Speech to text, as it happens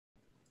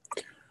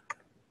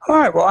All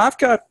right, well, I've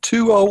got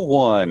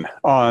 2:01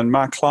 on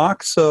my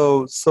clock,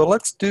 so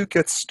let's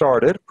get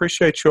started.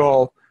 Appreciate you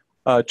all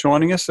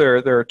joining us. There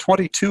are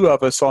 22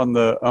 of us on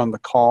the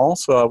call,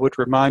 so I would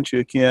remind you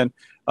again,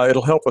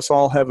 it'll help us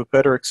all have a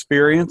better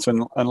experience,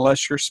 and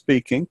unless you're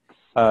speaking,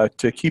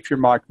 to keep your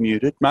mic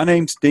muted. My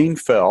name's Dean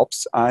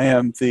Phelps. I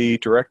am the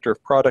Director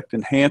of Product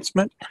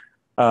Enhancement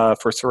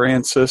for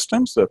Saran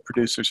Systems, the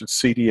producers of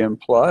CDM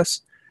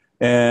Plus.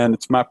 And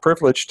it's my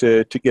privilege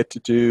to get to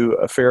do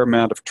a fair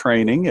amount of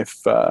training.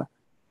 If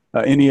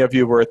any of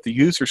you were at the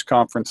users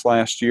conference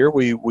last year,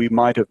 we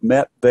might have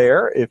met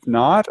there. If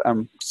not,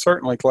 I'm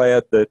certainly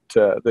glad that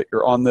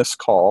you're on this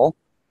call.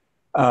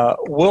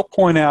 We'll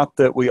point out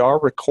that we are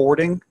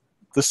recording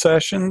the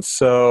session,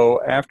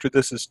 so after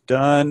this is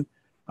done,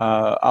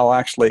 I'll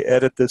actually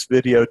edit this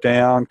video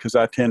down because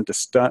I tend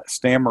to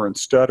stammer and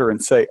stutter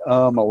and say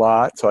a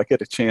lot, so I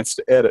get a chance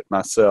to edit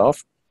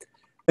myself.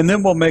 And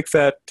then we'll make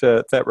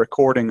that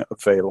recording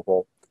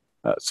available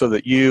so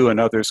that you and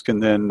others can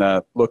then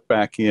look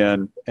back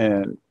in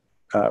and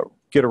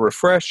get a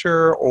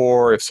refresher,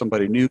 or if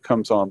somebody new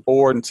comes on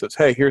board and says,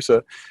 hey, here's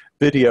a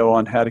video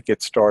on how to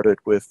get started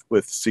with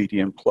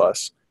CDM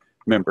Plus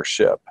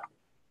membership.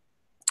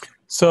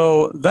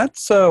 So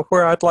that's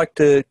where I'd like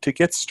to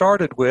get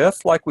started with.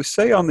 Like we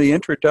say on the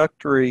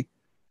introductory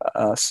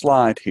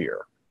slide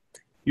here,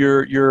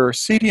 your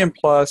CDM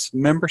Plus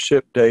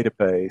membership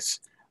database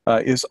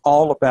is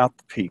all about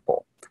the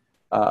people.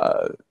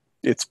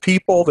 It's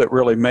people that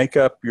really make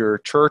up your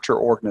church or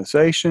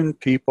organization.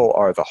 People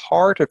are the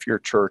heart of your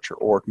church or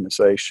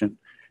organization.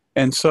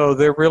 And so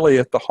they're really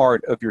at the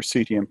heart of your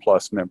CDM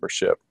Plus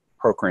membership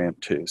program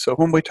too. So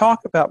when we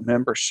talk about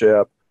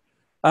membership,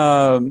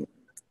 I'm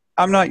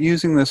not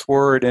using this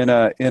word in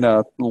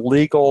a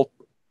legal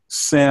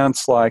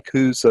sense, like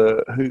who's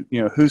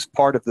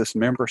part of this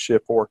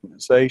membership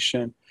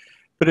organization,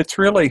 but it's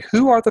really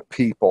who are the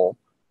people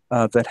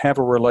that have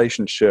a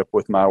relationship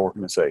with my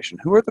organization?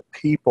 Who are the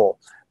people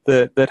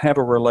that have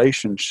a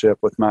relationship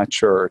with my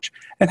church?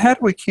 And how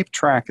do we keep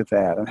track of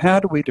that? And how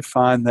do we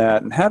define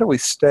that? And how do we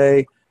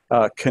stay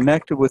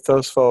connected with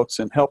those folks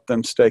and help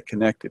them stay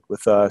connected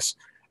with us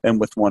and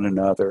with one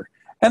another?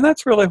 And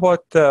that's really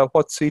what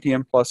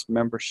CDM Plus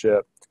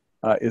membership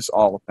is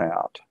all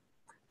about.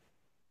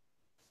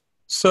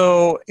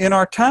 So in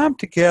our time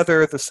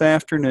together this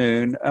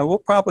afternoon, we'll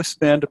probably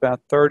spend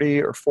about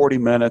 30 or 40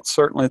 minutes.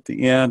 Certainly at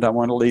the end, I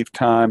want to leave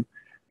time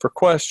for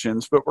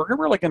questions, but we're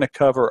really going to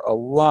cover a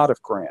lot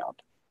of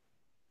ground.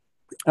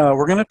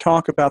 We're going to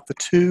talk about the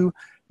two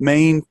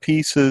main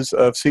pieces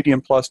of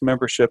CDM Plus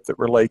membership that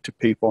relate to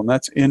people, and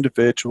that's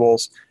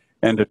individuals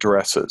and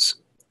addresses.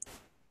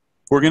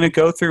 We're going to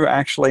go through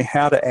actually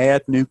how to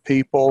add new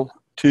people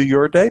to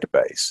your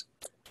database,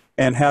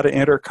 and how to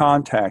enter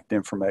contact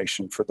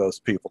information for those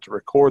people, to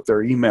record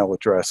their email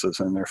addresses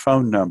and their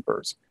phone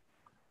numbers.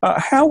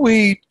 How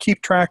we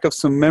keep track of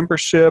some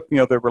membership,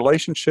 their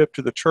relationship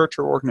to the church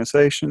or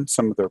organization,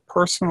 some of their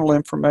personal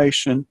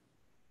information.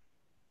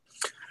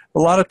 A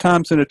lot of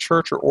times in a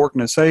church or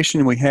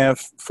organization, we have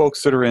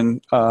folks that are in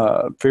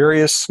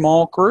various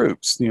small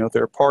groups.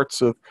 They're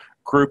parts of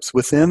groups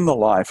within the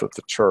life of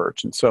the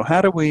church. And so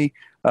how do we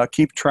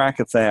keep track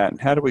of that? And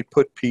how do we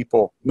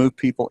move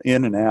people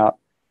in and out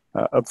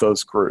of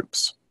those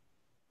groups?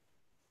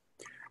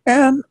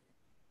 And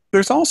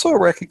there's also a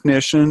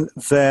recognition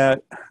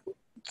that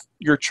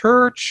your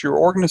church, your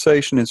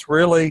organization is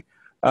really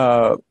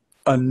a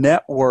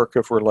network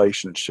of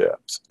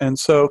relationships. And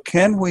so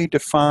can we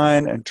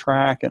define and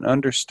track and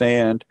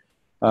understand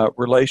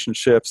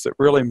relationships that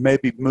really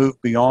maybe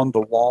move beyond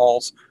the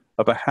walls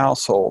of a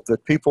household,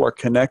 that people are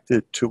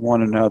connected to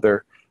one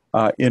another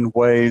in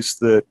ways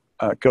that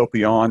go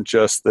beyond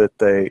just that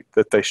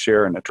they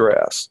share an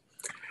address?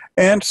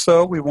 And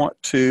so we want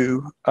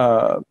to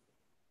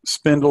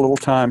spend a little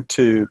time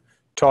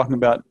talking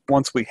about,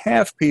 once we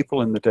have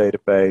people in the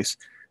database,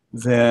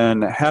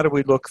 then how do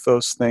we look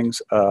those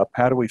things up?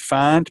 How do we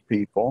find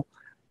people?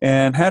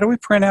 And how do we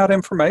print out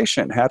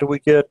information? How do we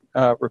get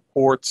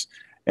reports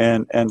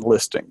and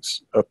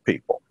listings of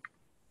people?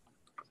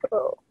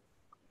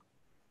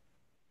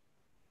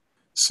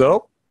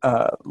 So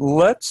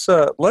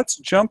let's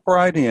jump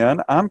right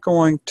in. I'm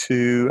going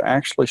to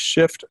actually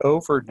shift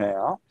over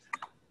now.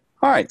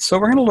 All right, so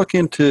we're going to look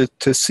into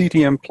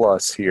CDM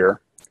Plus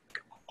here.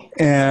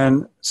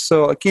 And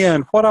so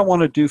again, what I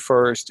want to do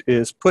first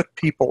is put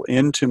people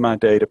into my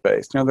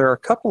database. Now, there are a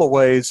couple of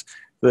ways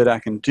that I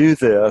can do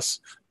this.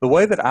 The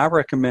way that I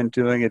recommend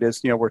doing it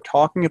is, we're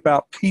talking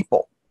about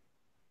people.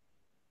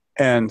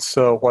 And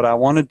so what I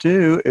want to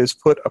do is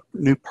put a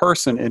new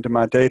person into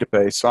my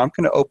database. So I'm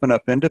going to open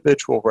up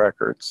individual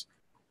records.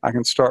 I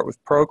can start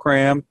with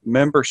program,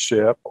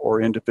 membership,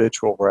 or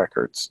individual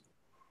records.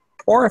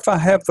 Or if I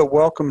have the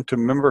Welcome to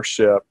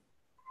Membership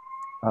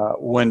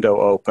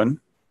window open,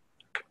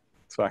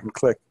 so I can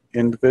click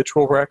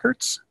Individual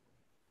Records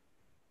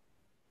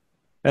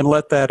and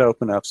let that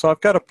open up. So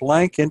I've got a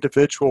blank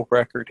individual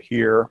record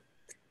here.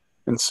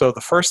 And so the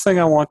first thing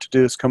I want to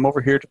do is come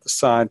over here to the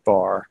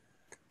sidebar,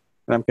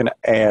 and I'm going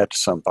to add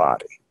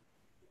somebody.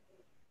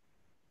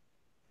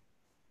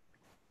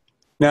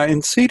 Now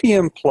in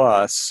CDM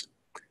Plus,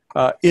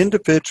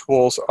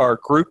 individuals are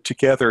grouped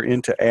together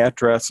into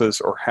addresses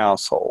or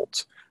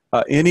households.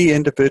 Any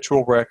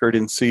individual record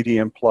in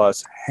CDM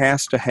Plus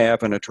has to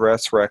have an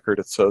address record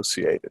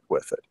associated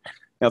with it.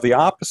 Now the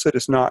opposite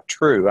is not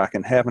true. I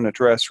can have an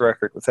address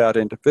record without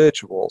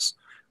individuals,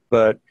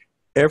 but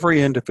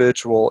every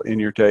individual in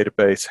your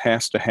database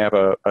has to have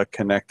a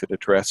connected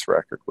address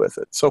record with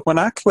it. So when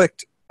I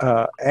clicked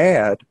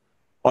Add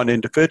on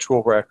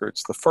individual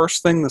records, the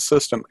first thing the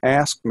system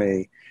asked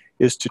me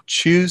is to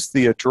choose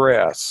the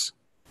address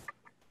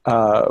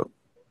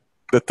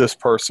that this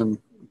person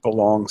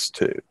belongs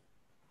to.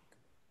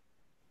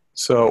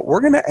 So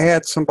we're going to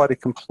add somebody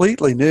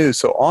completely new.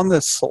 So on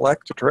this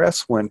Select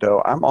Address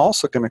window, I'm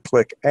also going to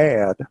click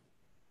Add.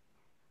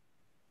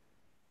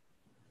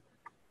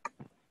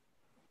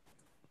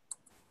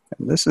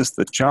 And this is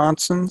the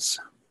Johnsons.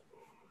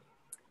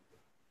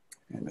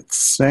 And it's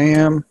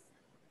Sam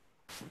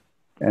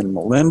and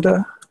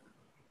Melinda.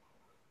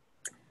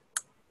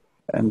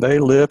 And they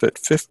live at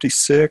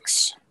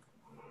 56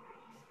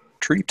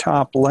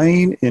 Treetop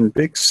Lane in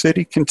Big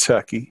City,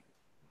 Kentucky.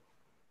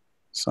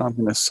 So I'm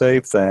going to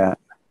save that.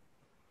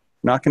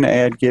 Not going to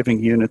add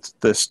giving units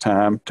this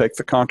time. Take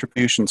the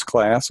contributions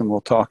class and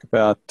we'll talk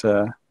about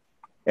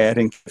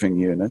adding giving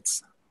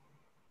units.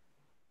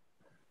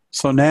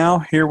 So now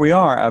here we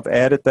are. I've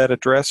added that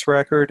address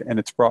record and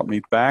it's brought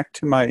me back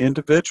to my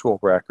individual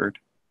record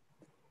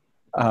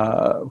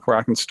where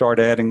I can start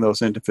adding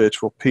those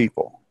individual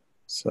people.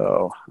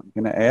 So I'm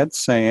going to add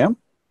Sam.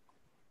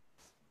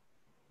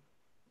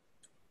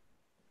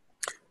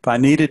 If I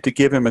needed to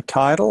give him a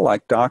title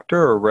like Doctor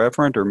or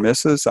Reverend or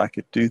Mrs., I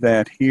could do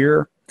that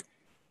here.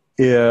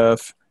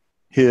 If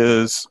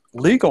his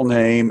legal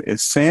name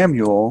is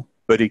Samuel,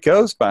 but he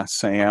goes by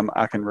Sam,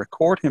 I can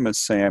record him as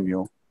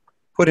Samuel,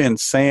 put in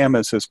Sam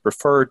as his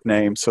preferred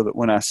name so that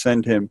when I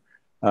send him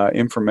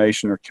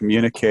information or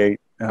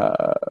communicate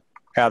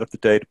out of the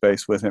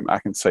database with him, I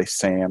can say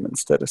Sam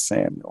instead of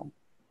Samuel.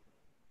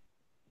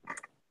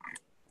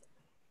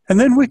 And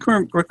then we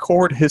can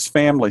record his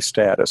family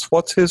status.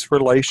 What's his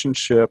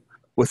relationship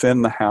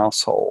within the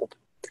household?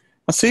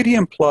 A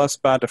CDM Plus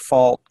by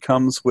default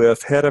comes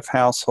with head of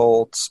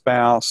household,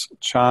 spouse,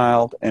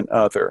 child, and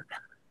other.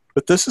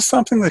 But this is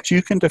something that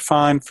you can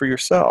define for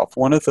yourself.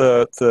 One of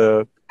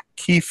the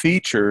key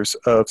features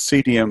of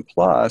CDM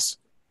Plus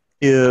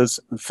is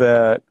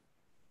that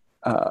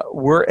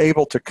we're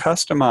able to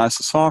customize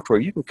the software.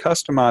 You can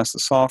customize the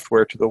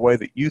software to the way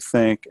that you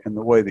think and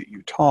the way that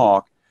you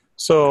talk.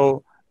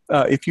 So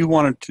if you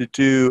wanted to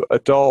do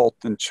adult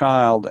and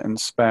child and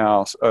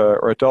spouse,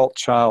 or adult,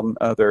 child, and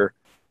other,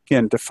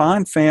 again,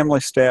 define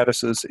family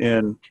statuses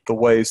in the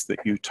ways that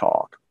you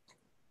talk.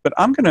 But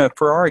I'm going to,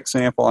 for our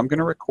example, I'm going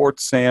to record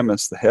Sam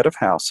as the head of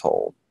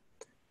household.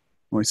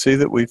 We see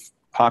that we've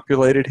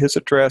populated his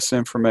address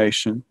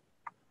information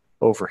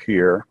over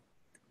here.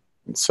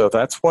 And so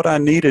that's what I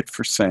needed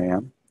for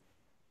Sam.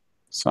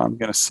 So I'm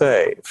going to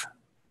save.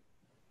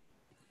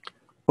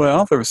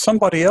 Well, there was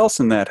somebody else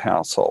in that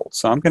household,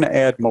 so I'm going to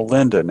add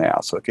Melinda now.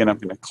 So again, I'm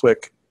going to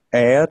click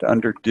Add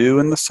under Do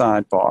in the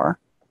sidebar.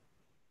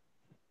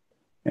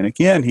 And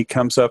again, he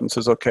comes up and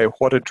says, okay,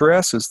 what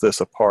address is this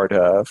a part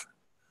of?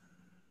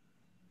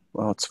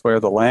 Well, it's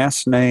where the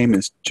last name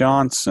is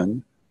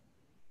Johnson.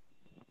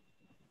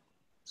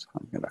 So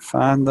I'm going to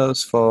find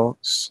those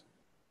folks.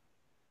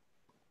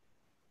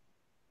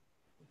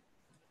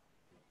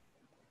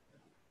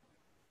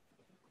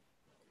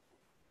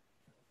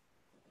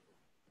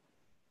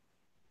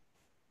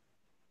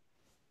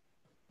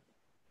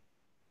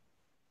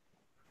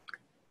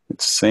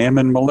 It's Sam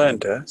and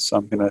Melinda, so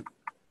I'm going to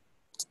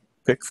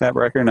pick that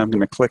record and I'm going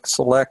to click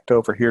Select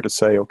over here to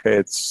say, okay,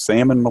 it's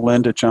Sam and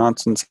Melinda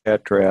Johnson's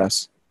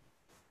address.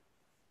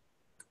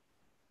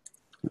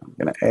 I'm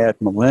going to add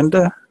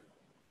Melinda,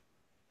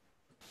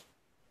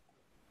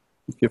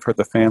 give her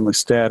the family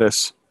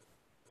status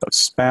of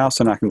spouse,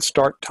 and I can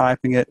start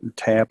typing it and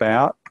tab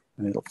out,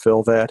 and it'll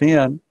fill that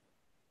in.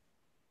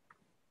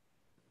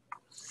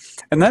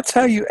 And that's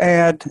how you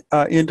add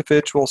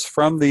individuals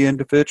from the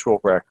individual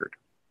record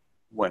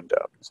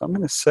window. So I'm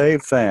going to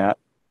save that.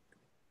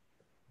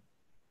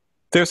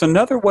 There's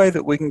another way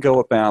that we can go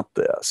about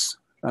this.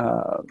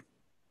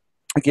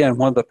 Again,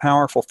 one of the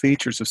powerful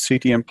features of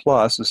CDM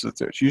Plus is that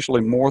there's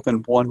usually more than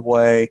one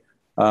way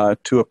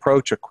to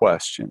approach a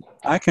question.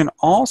 I can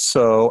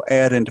also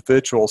add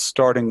individuals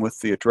starting with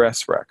the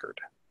address record.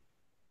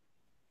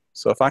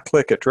 So if I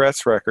click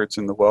Address Records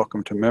in the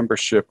Welcome to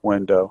Membership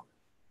window,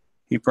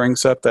 he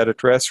brings up that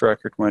address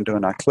record window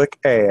and I click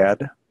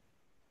Add.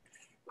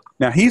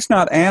 Now, he's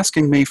not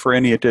asking me for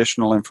any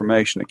additional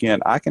information.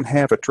 Again, I can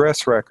have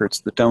address records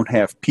that don't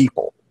have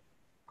people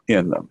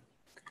in them.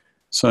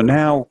 So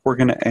now we're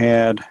going to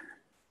add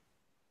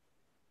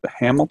the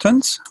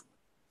Hamiltons.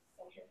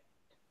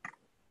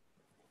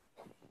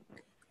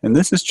 And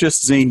this is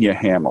just Xenia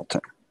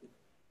Hamilton.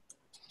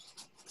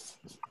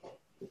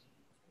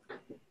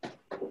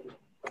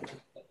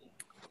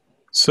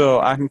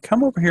 So I can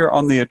come over here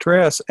on the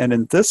address, and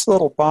in this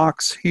little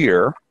box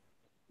here,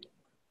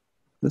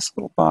 this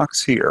little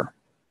box here,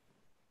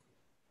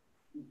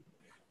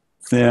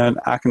 then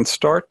I can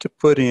start to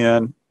put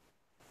in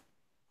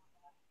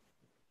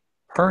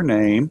her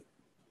name,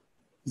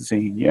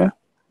 Xenia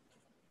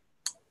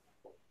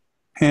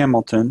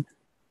Hamilton,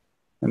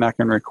 and I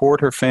can record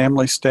her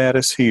family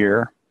status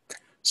here.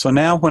 So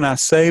now when I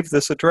save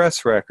this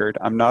address record,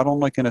 I'm not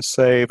only going to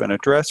save an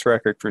address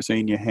record for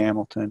Xenia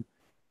Hamilton,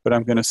 but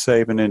I'm going to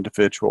save an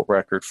individual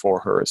record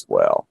for her as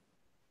well.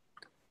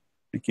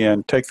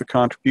 Again, take the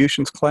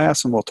contributions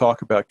class and we'll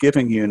talk about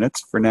giving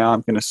units. For now,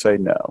 I'm going to say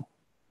no.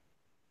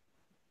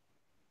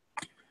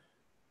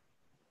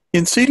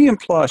 In CDM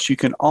Plus, you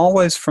can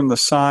always, from the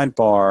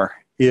sidebar,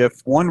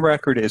 if one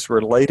record is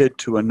related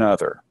to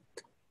another,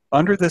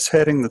 under this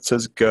heading that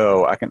says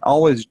Go, I can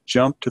always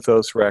jump to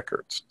those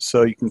records.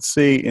 So you can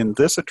see in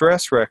this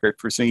address record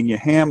for Xenia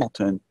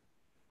Hamilton,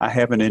 I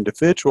have an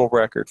individual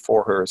record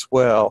for her as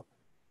well.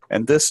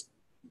 And this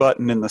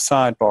button in the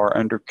sidebar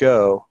under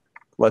Go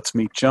lets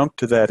me jump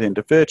to that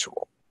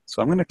individual.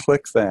 So I'm going to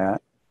click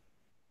that.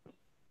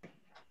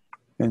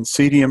 And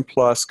CDM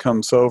Plus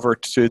comes over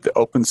to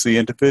opens the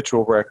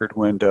individual record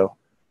window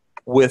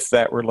with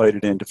that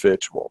related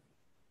individual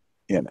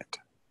in it.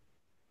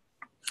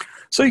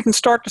 So you can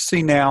start to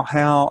see now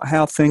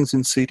how things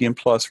in CDM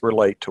Plus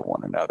relate to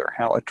one another,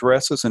 how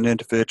addresses and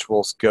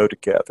individuals go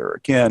together.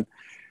 Again,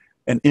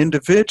 an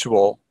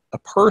individual, a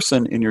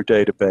person in your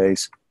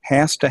database,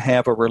 has to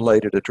have a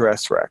related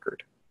address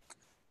record.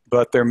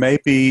 But there may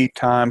be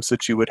times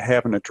that you would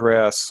have an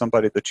address,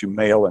 somebody that you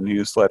mail a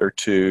newsletter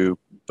to,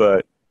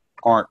 but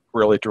aren't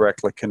really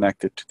directly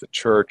connected to the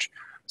church.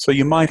 So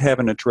you might have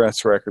an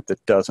address record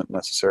that doesn't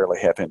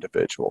necessarily have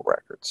individual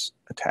records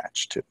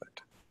attached to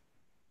it.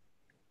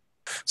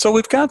 So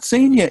we've got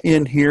Xenia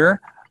in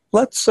here.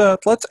 Let's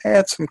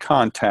add some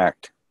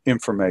contact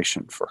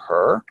information for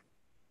her.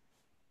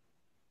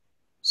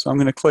 So I'm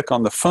going to click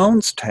on the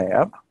Phones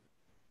tab.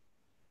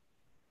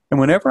 And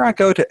whenever I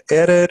go to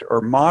edit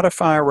or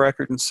modify a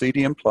record in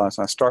CDM Plus,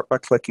 I start by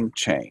clicking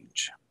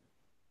Change.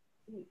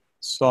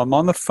 So I'm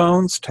on the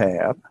Phones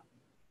tab,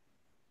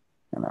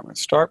 and I'm going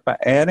to start by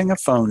adding a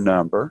phone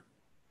number.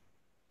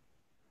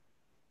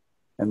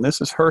 And this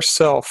is her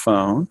cell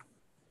phone.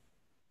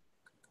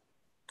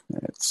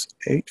 It's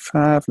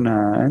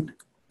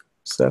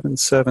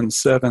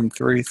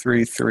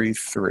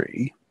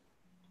 859-777-3333.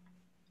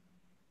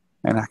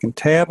 And I can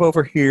tab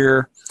over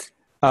here.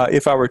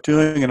 If I were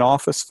doing an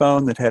office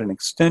phone that had an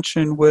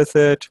extension with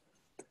it,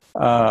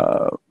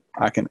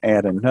 I can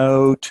add a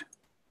note.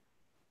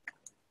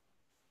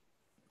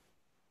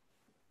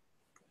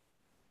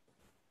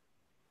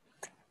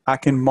 I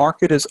can mark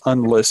it as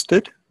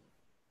unlisted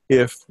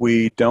if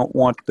we don't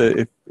want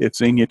if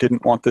Xenia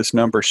didn't want this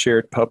number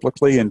shared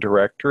publicly in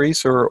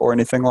directories or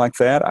anything like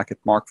that, I could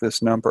mark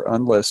this number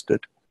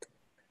unlisted.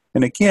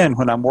 And again,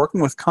 when I'm working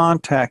with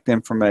contact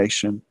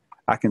information,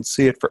 I can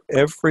see it for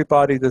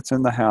everybody that's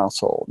in the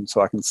household. And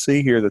so I can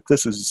see here that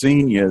this is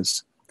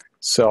Xenia's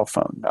cell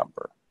phone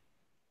number.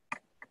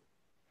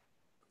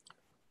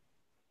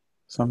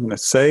 So I'm going to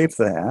save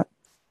that.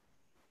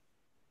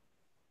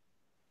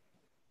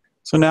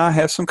 So now I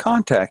have some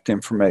contact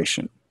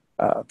information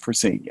for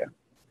Xenia.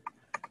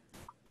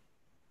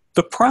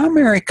 The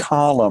primary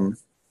column,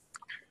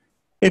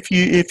 if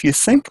you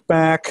think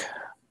back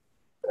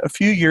a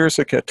few years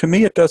ago, to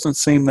me it doesn't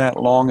seem that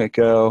long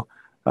ago,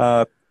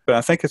 but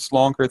I think it's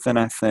longer than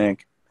I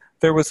think.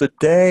 There was a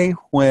day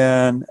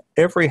when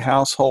every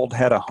household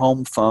had a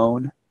home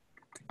phone,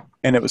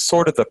 and it was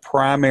sort of the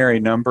primary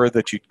number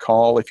that you'd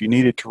call if you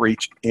needed to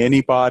reach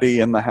anybody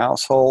in the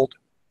household.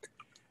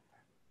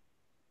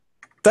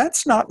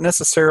 That's not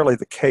necessarily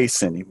the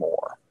case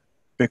anymore,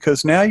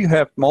 because now you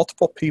have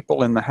multiple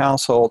people in the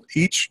household,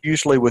 each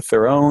usually with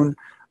their own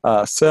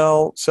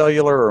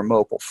cellular or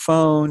mobile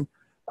phone,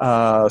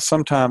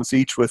 sometimes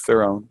each with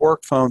their own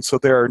work phone. So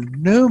there are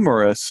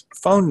numerous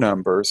phone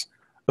numbers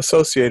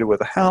associated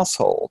with a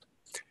household.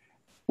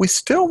 We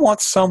still want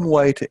some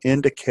way to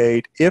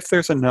indicate if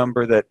there's a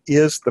number that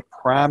is the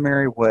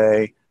primary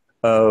way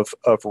of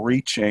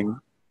reaching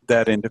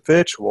that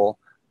individual.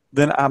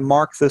 Then I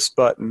mark this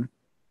button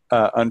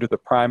under the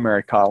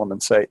primary column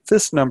and say,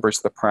 this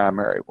number's the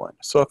primary one.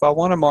 So if I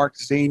want to mark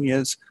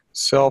Xenia's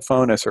cell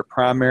phone as her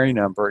primary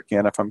number,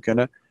 again, if I'm going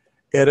to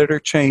edit or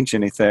change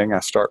anything, I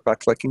start by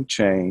clicking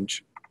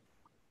Change.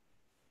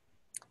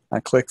 I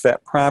click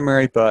that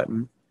primary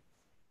button,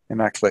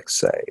 and I click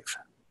Save.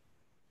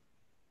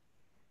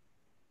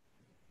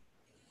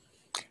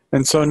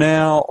 And so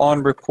now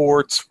on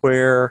reports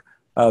where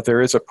there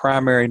is a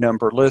primary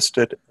number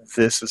listed,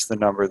 this is the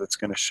number that's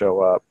going to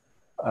show up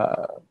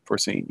for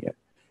Xenia.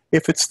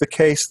 If it's the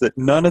case that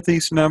none of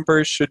these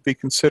numbers should be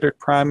considered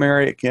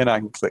primary, again, I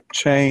can click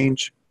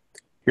Change.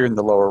 Here in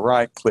the lower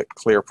right, click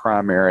Clear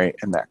Primary,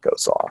 and that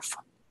goes off.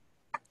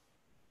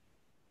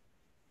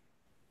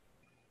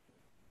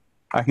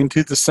 I can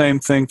do the same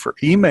thing for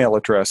email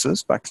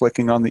addresses by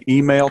clicking on the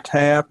Email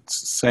tab.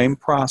 It's the same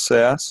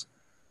process.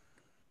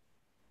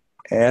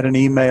 Add an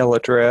email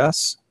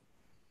address.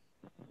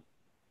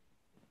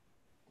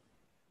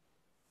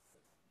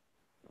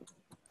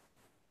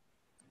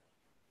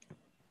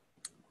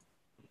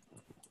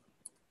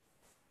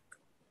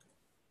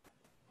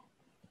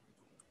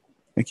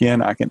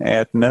 Again, I can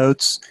add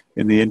notes.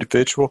 In the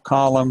individual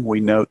column, we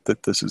note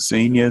that this is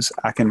Xenia's.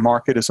 I can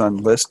mark it as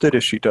unlisted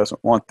if she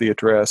doesn't want the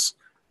address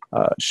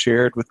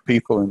shared with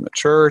people in the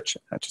church.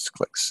 I just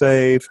click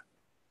Save.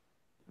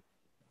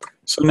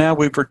 So now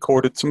we've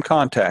recorded some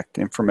contact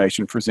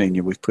information for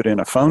Xenia. We've put in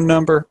a phone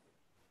number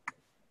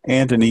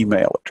and an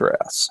email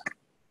address.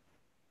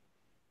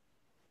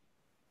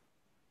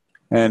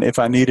 And if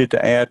I needed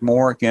to add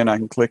more, again, I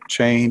can click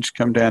Change,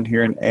 come down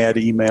here and add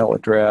email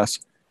address.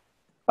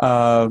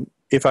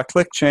 If I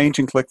click Change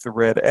and click the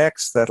red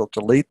X, that'll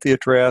delete the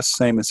address.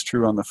 Same is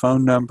true on the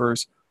phone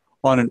numbers.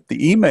 On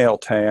the email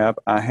tab,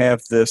 I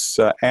have this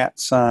 @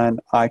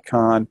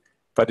 icon.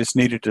 If I just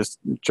needed to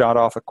jot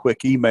off a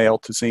quick email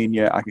to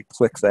Xenia, I could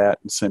click that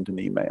and send an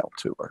email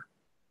to her.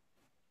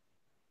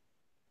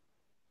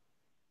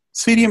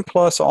 CDM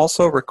Plus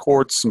also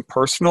records some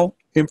personal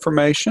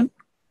information.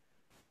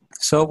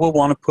 So we'll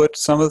want to put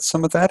some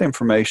of that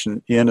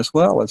information in as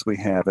well as we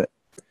have it.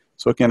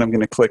 So again, I'm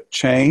going to click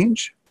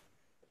Change,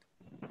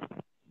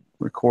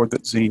 record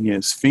that Xenia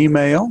is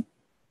female.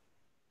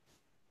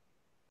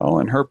 Oh,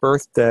 and her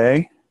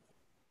birthday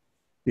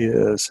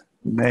is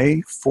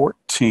May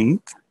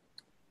 14th,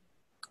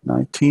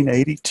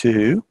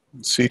 1982.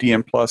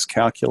 CDM Plus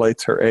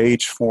calculates her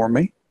age for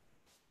me.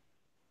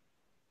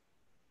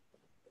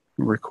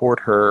 Record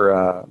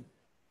her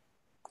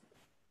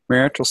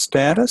marital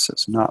status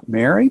as not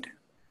married.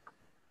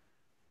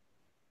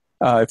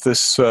 If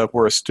this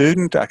were a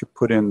student, I could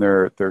put in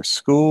their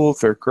school,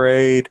 their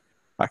grade.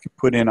 I could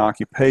put in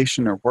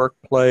occupation or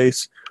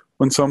workplace.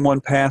 When someone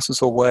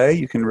passes away,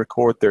 you can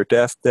record their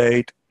death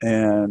date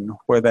and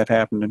where that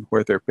happened and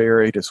where they're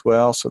buried as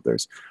well. So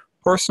there's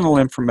personal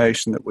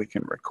information that we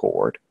can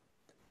record.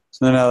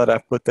 So now that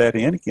I've put that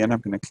in, again,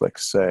 I'm going to click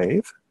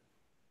Save.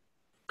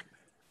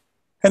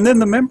 And then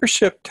the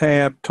Membership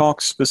tab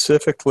talks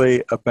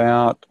specifically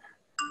about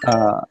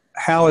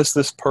how is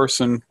this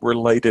person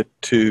related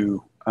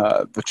to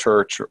the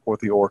church or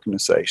the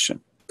organization.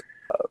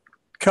 A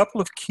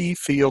couple of key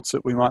fields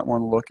that we might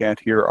want to look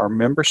at here are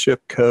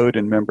membership code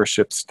and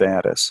membership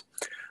status.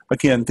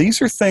 Again,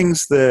 these are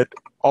things that,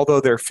 although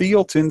they're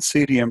fields in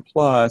CDM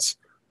Plus,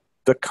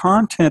 the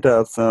content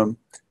of them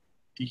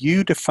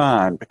you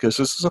define, because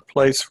this is a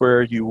place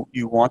where you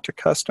want to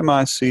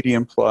customize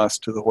CDM Plus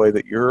to the way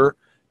that your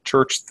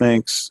church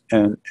thinks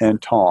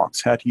and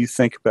talks. How do you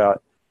think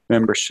about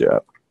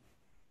membership?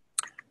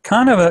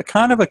 Kind of a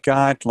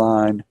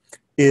guideline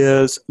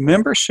is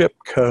membership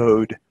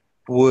code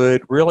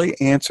would really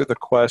answer the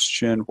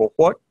question, well,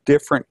 what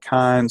different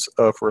kinds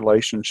of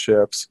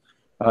relationships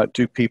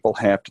do people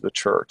have to the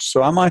church?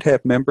 So I might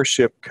have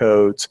membership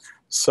codes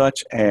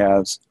such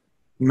as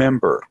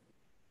member,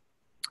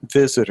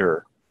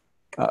 visitor,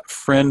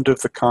 friend of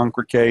the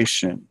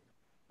congregation,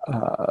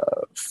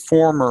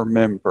 former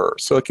member.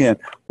 So again,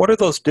 what are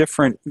those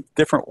different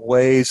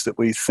ways that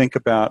we think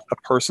about a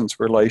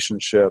person's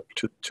relationship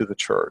to the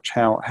church?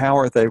 How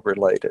are they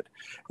related?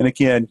 And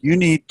again, you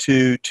need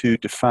to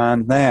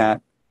define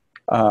that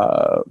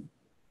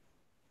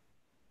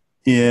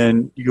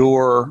in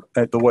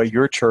the way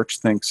your church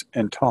thinks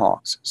and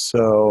talks.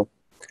 So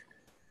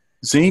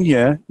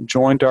Xenia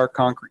joined our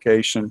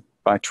congregation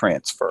by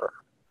transfer.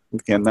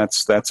 Again,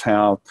 that's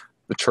how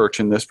the church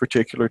in this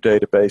particular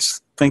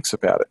database thinks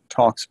about it,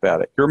 talks about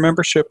it. Your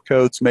membership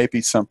codes may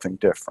be something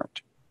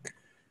different.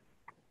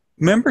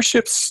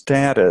 Membership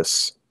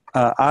status,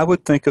 I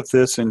would think of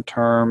this in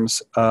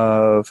terms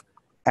of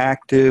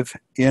active,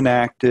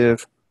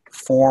 inactive,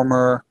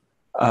 former.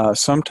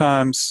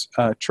 Sometimes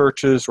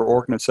churches or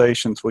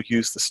organizations will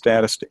use the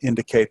status to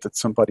indicate that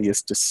somebody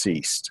is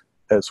deceased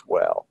as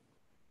well.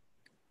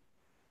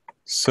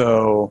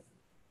 So,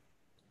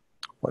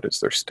 what is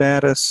their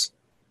status?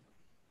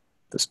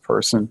 This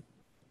person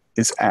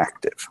is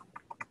active.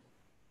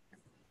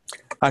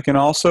 I can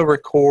also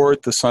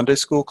record the Sunday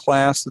school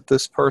class that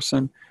this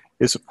person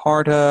is a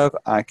part of.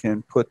 I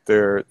can put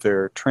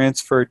their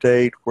transfer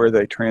date, where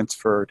they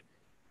transferred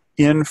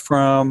in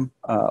from,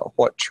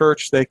 what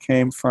church they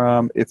came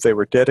from, if they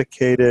were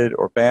dedicated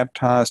or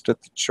baptized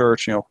at the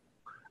church.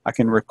 I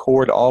can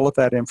record all of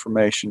that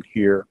information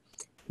here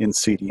in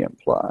CDM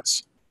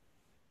Plus.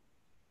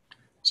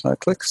 So I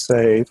click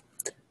Save.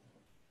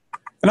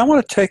 And I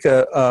want to take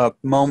a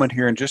moment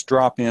here and just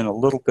drop in a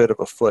little bit of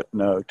a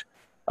footnote.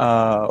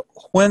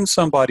 When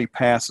somebody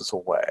passes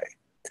away,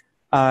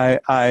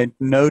 I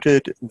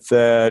noted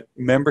that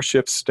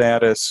membership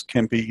status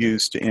can be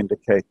used to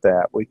indicate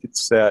that. We could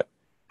set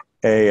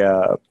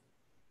a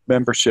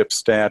membership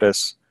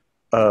status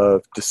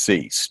of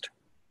deceased.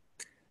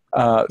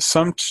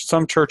 Some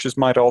churches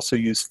might also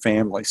use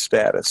family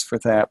status for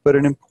that, but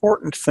an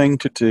important thing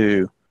to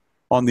do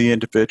on the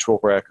individual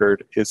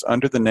record is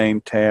under the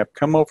Name tab,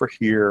 come over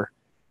here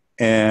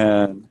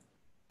and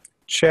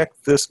check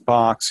this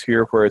box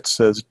here where it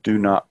says Do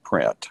Not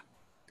Print.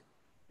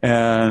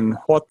 And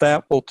what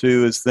that will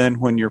do is then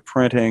when you're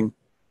printing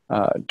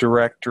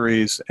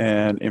directories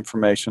and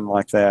information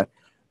like that,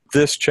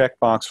 this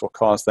checkbox will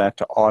cause that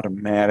to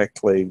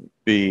automatically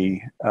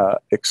be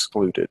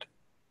excluded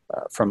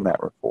from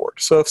that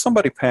report. So if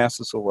somebody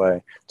passes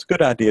away, it's a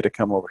good idea to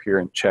come over here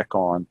and check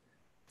on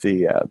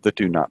the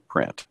do not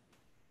print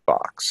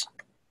box.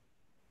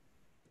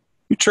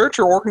 Your church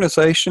or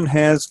organization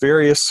has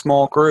various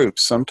small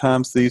groups.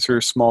 Sometimes these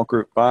are small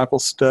group Bible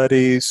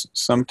studies.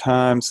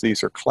 Sometimes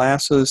these are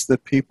classes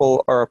that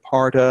people are a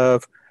part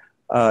of.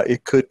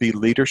 It could be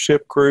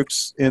leadership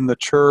groups in the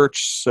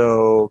church,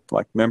 so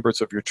like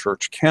members of your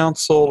church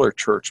council or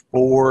church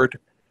board.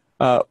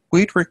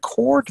 We'd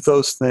record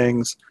those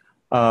things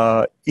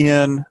by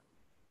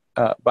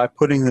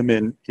putting them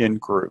in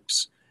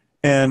groups.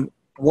 And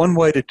one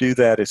way to do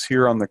that is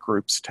here on the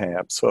Groups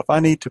tab. So if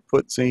I need to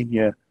put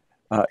Xenia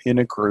in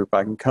a group,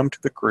 I can come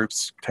to the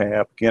Groups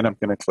tab. Again, I'm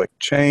going to click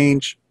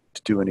Change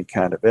to do any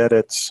kind of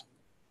edits.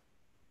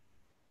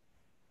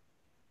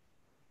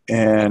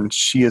 And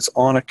she is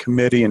on a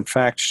committee. In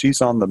fact,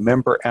 she's on the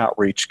Member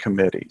Outreach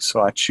Committee.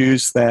 So I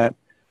choose that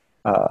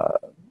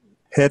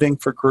heading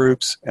for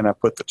groups, and I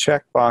put the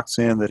checkbox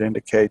in that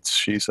indicates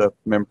she's a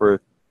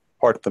member,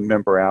 part of the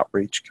Member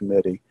Outreach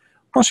Committee.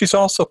 Well, she's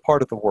also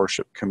part of the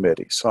Worship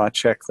Committee, so I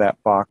check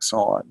that box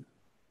on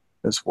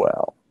as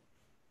well.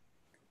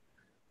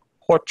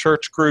 What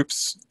church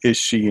groups is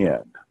she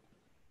in?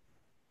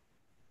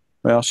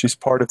 Well, she's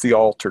part of the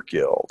Altar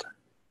Guild.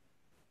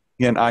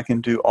 Again, I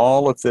can do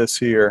all of this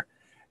here.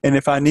 And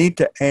if I need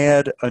to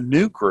add a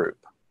new group,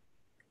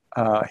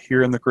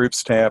 here in the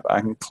Groups tab,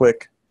 I can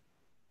click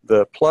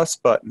the plus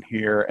button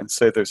here and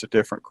say there's a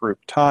different group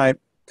type.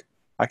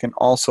 I can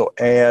also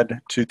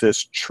add to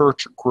this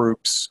church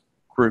groups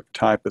group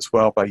type as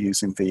well by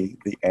using the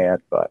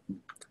add button.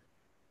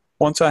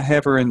 Once I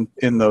have her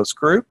in those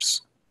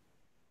groups,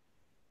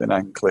 then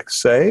I can click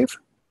Save.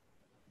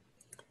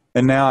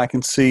 And now I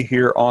can see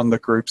here on the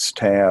Groups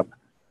tab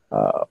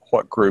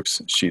what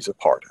groups she's a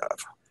part of.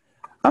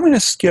 I'm going to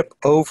skip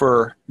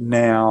over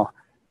now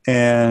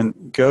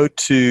and go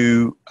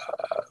to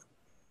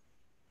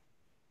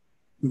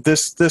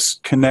this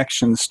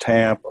Connections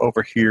tab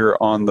over here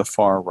on the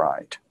far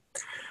right.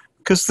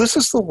 Because this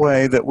is the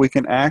way that we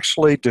can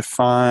actually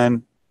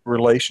define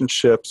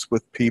relationships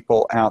with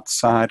people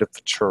outside of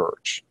the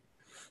church.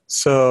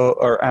 So,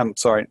 or I'm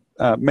sorry,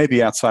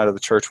 maybe outside of the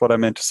church. What I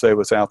meant to say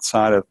was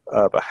outside of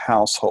a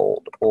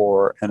household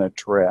or an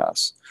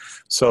address.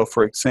 So,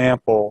 for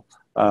example,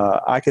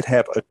 I could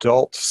have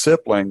adult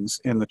siblings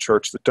in the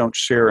church that don't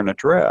share an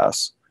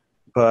address,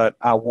 but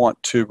I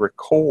want to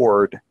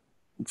record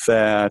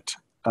that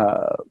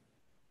I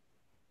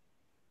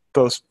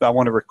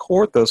want to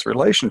record those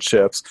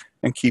relationships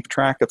and keep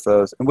track of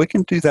those. And we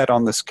can do that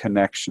on this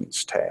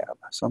Connections tab.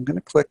 So I'm going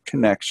to click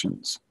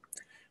Connections.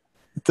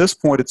 At this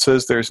point, it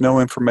says there's no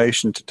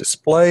information to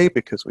display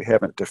because we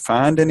haven't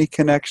defined any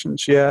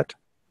connections yet.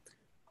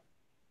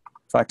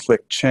 If I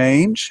click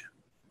Change,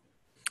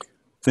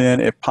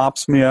 then it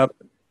pops me up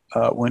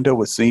a window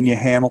with Xenia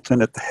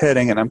Hamilton at the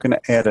heading, and I'm going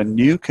to add a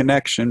new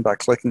connection by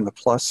clicking the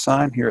plus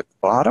sign here at the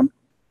bottom.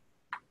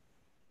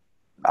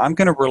 I'm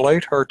going to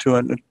relate her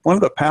to one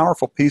of the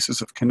powerful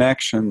pieces of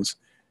connections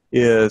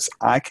is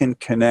I can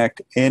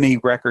connect any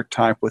record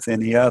type with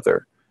any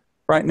other.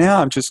 Right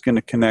now, I'm just going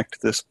to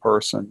connect this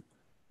person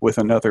with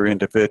another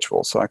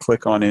individual. So I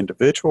click on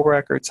Individual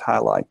Records,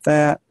 highlight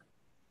that,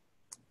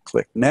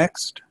 click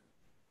Next,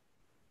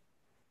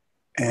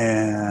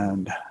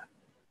 and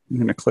I'm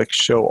going to click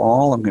Show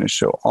All. I'm going to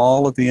show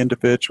all of the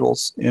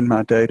individuals in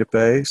my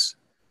database.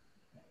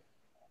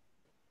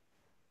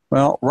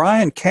 Well,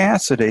 Ryan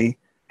Cassidy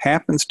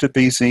happens to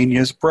be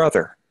Xenia's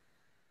brother.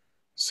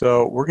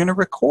 So we're going to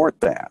record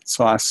that.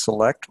 So I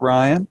select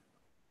Ryan,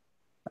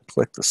 I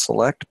click the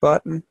Select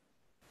button.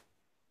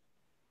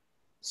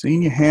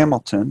 Xenia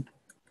Hamilton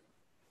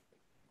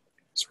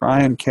is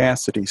Ryan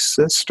Cassidy's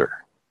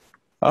sister.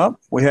 Oh,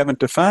 we haven't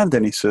defined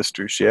any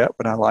sisters yet,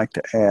 but I like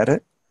to add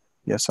it.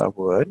 Yes, I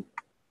would.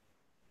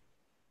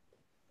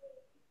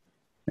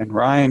 And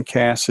Ryan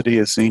Cassidy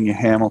is Xenia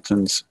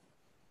Hamilton's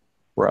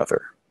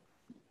brother.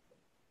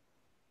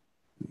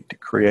 Need to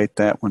create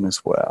that one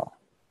as well.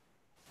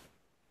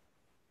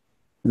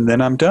 And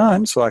then I'm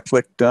done, so I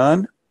click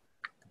Done,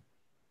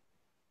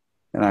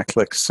 and I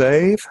click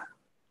Save.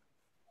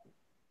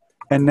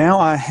 And now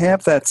I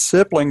have that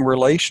sibling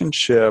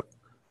relationship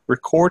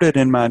recorded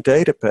in my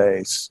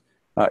database,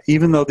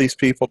 even though these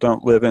people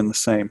don't live in the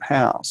same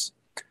house.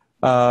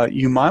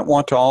 You might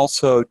want to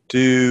also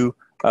do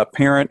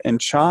parent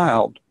and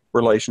child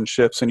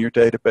relationships in your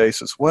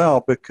database as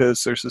well,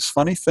 because there's this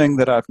funny thing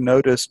that I've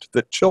noticed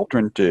that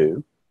children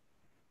do.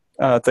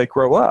 They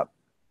grow up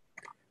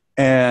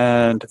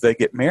and they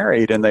get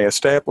married and they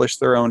establish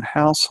their own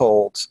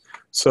households.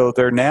 So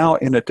they're now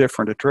in a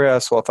different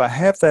address. Well, if I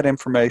have that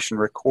information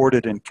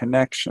recorded in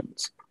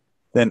Connections,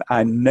 then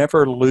I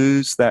never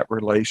lose that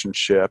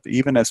relationship.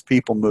 Even as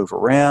people move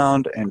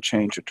around and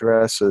change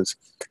addresses,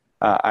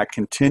 I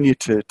continue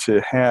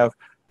to have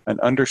an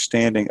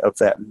understanding of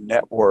that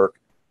network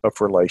of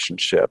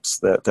relationships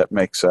that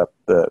makes up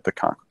the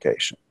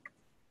congregation.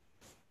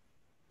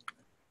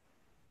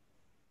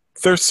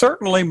 There's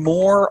certainly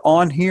more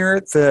on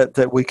here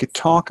that we could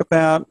talk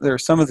about. There are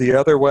some of the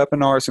other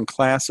webinars and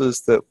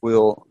classes that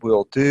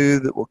we'll do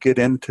that will get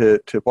into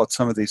what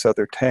some of these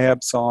other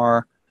tabs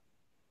are.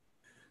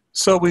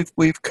 So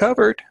we've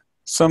covered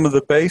some of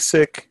the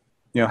basic,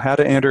 how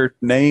to enter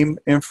name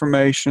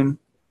information,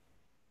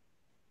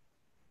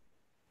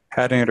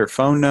 how to enter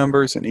phone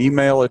numbers and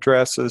email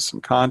addresses, some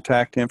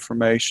contact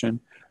information,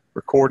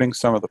 recording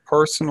some of the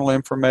personal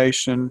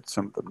information,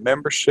 some of the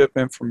membership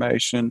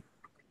information.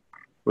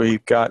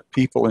 We've got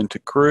people into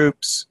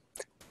groups,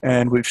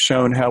 and we've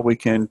shown how we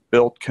can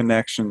build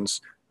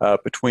connections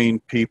between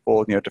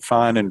people,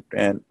 define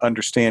and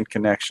understand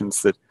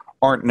connections that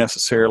aren't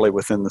necessarily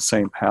within the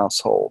same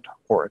household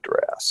or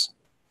address.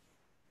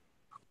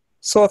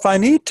 So if I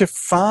need to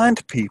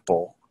find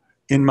people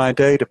in my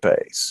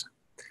database,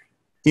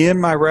 in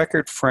my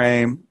record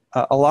frame,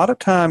 a lot of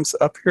times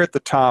up here at the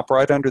top,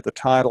 right under the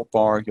title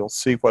bar, you'll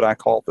see what I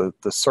call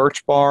the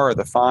search bar or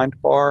the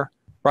find bar.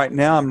 Right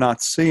now I'm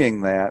not seeing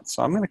that,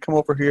 so I'm going to come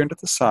over here into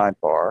the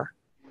sidebar,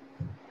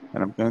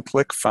 and I'm going to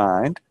click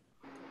Find.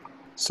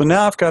 So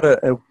now I've got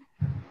a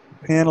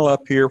panel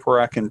up here where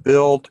I can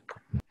build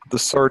the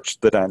search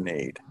that I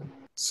need.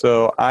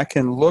 So I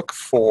can look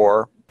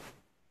for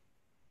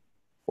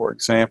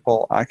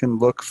example, I can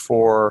look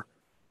for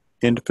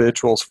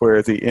individuals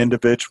where the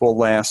individual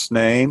last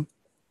name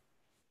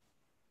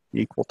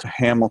equal to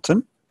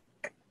Hamilton.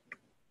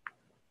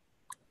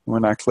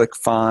 When I click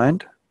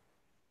Find,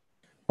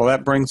 well,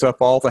 that brings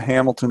up all the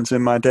Hamiltons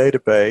in my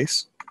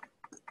database,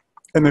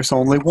 and there's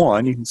only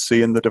one. You can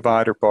see in the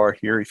divider bar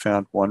here, he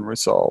found one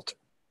result.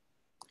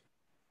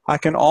 I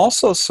can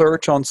also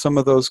search on some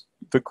of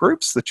the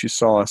groups that you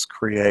saw us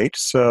create.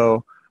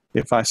 So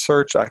if I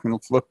search, I can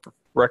look for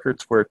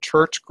records where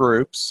church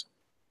groups.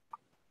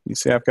 You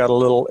see I've got a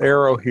little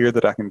arrow here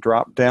that I can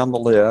drop down the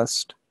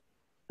list.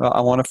 I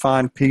want to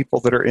find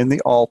people that are in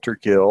the altar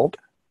guild.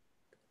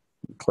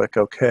 Click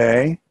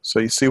OK. So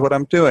you see what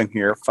I'm doing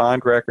here.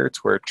 Find records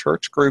where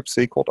church groups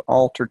equal to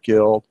altar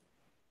guild,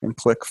 and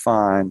click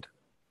Find.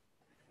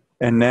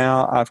 And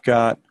now I've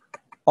got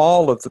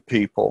all of the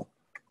people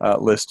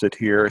listed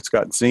here. It's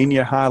got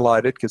Xenia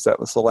highlighted because that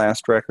was the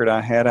last record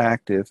I had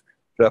active.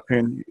 But up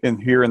in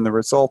here in the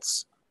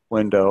results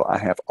window, I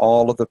have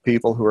all of the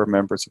people who are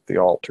members of the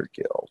altar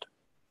guild.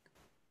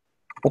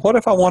 Well, what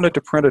if I wanted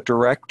to print a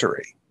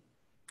directory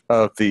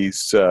of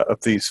these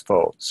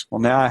folks?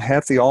 Well, now I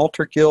have the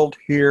altar guild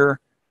here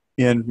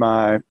in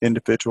my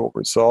individual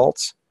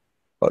results.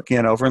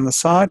 Again, over in the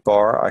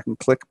sidebar, I can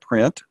click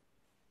Print,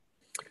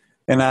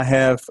 and I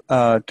have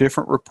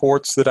different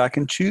reports that I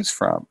can choose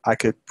from. I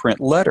could print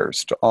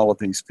letters to all of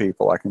these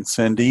people. I can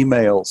send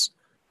emails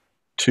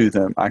to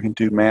them. I can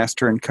do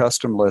master and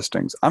custom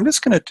listings. I'm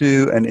just going to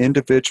do an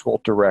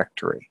individual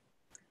directory.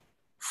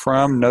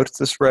 Notice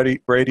this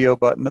radio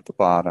button at the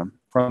bottom,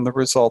 from the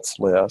results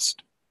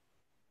list,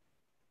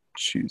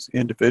 choose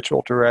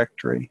individual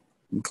directory,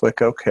 and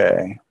click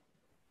OK.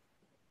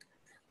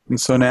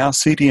 And so now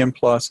CDM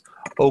Plus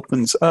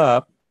opens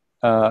up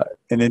an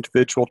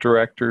individual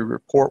directory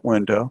report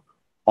window.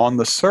 On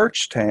the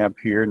search tab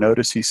here,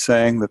 notice he's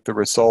saying that the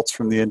results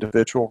from the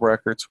individual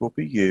records will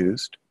be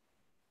used.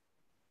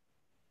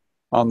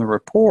 On the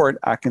report,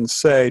 I can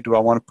say, do I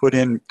want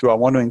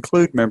to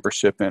include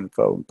membership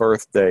info,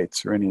 birth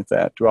dates, or any of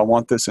that? Do I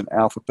want this in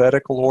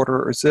alphabetical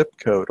order or zip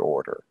code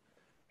order?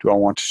 Do I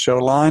want to show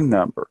line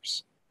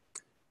numbers?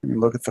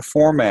 Look at the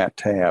Format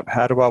tab.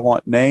 How do I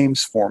want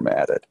names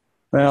formatted?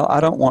 Well, I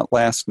don't want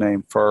last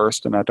name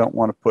first, and I don't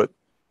want to put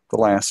the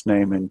last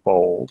name in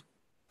bold.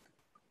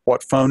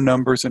 What phone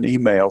numbers and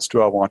emails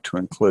do I want to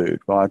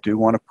include? Well, I do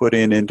want to put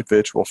in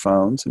individual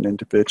phones and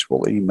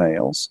individual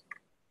emails.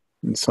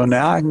 And so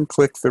now I can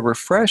click the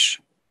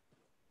Refresh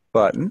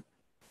button,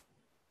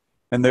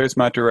 and there's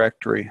my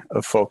directory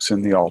of folks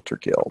in the altar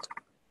guild.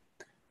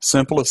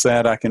 Simple as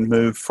that. I can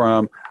move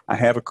from, I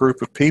have a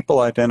group of people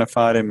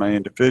identified in my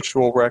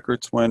individual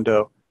records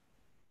window,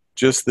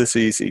 just this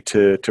easy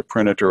to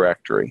print a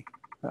directory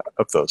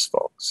of those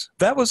folks.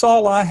 That was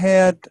all I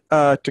had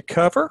to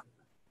cover.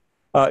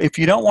 If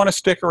you don't want to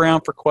stick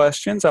around for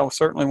questions, I will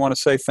certainly want to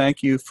say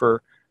thank you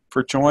for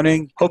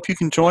joining. Hope you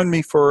can join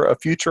me for a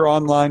future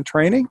online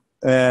training.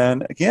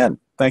 And again,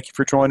 thank you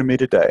for joining me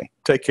today.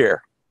 Take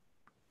care.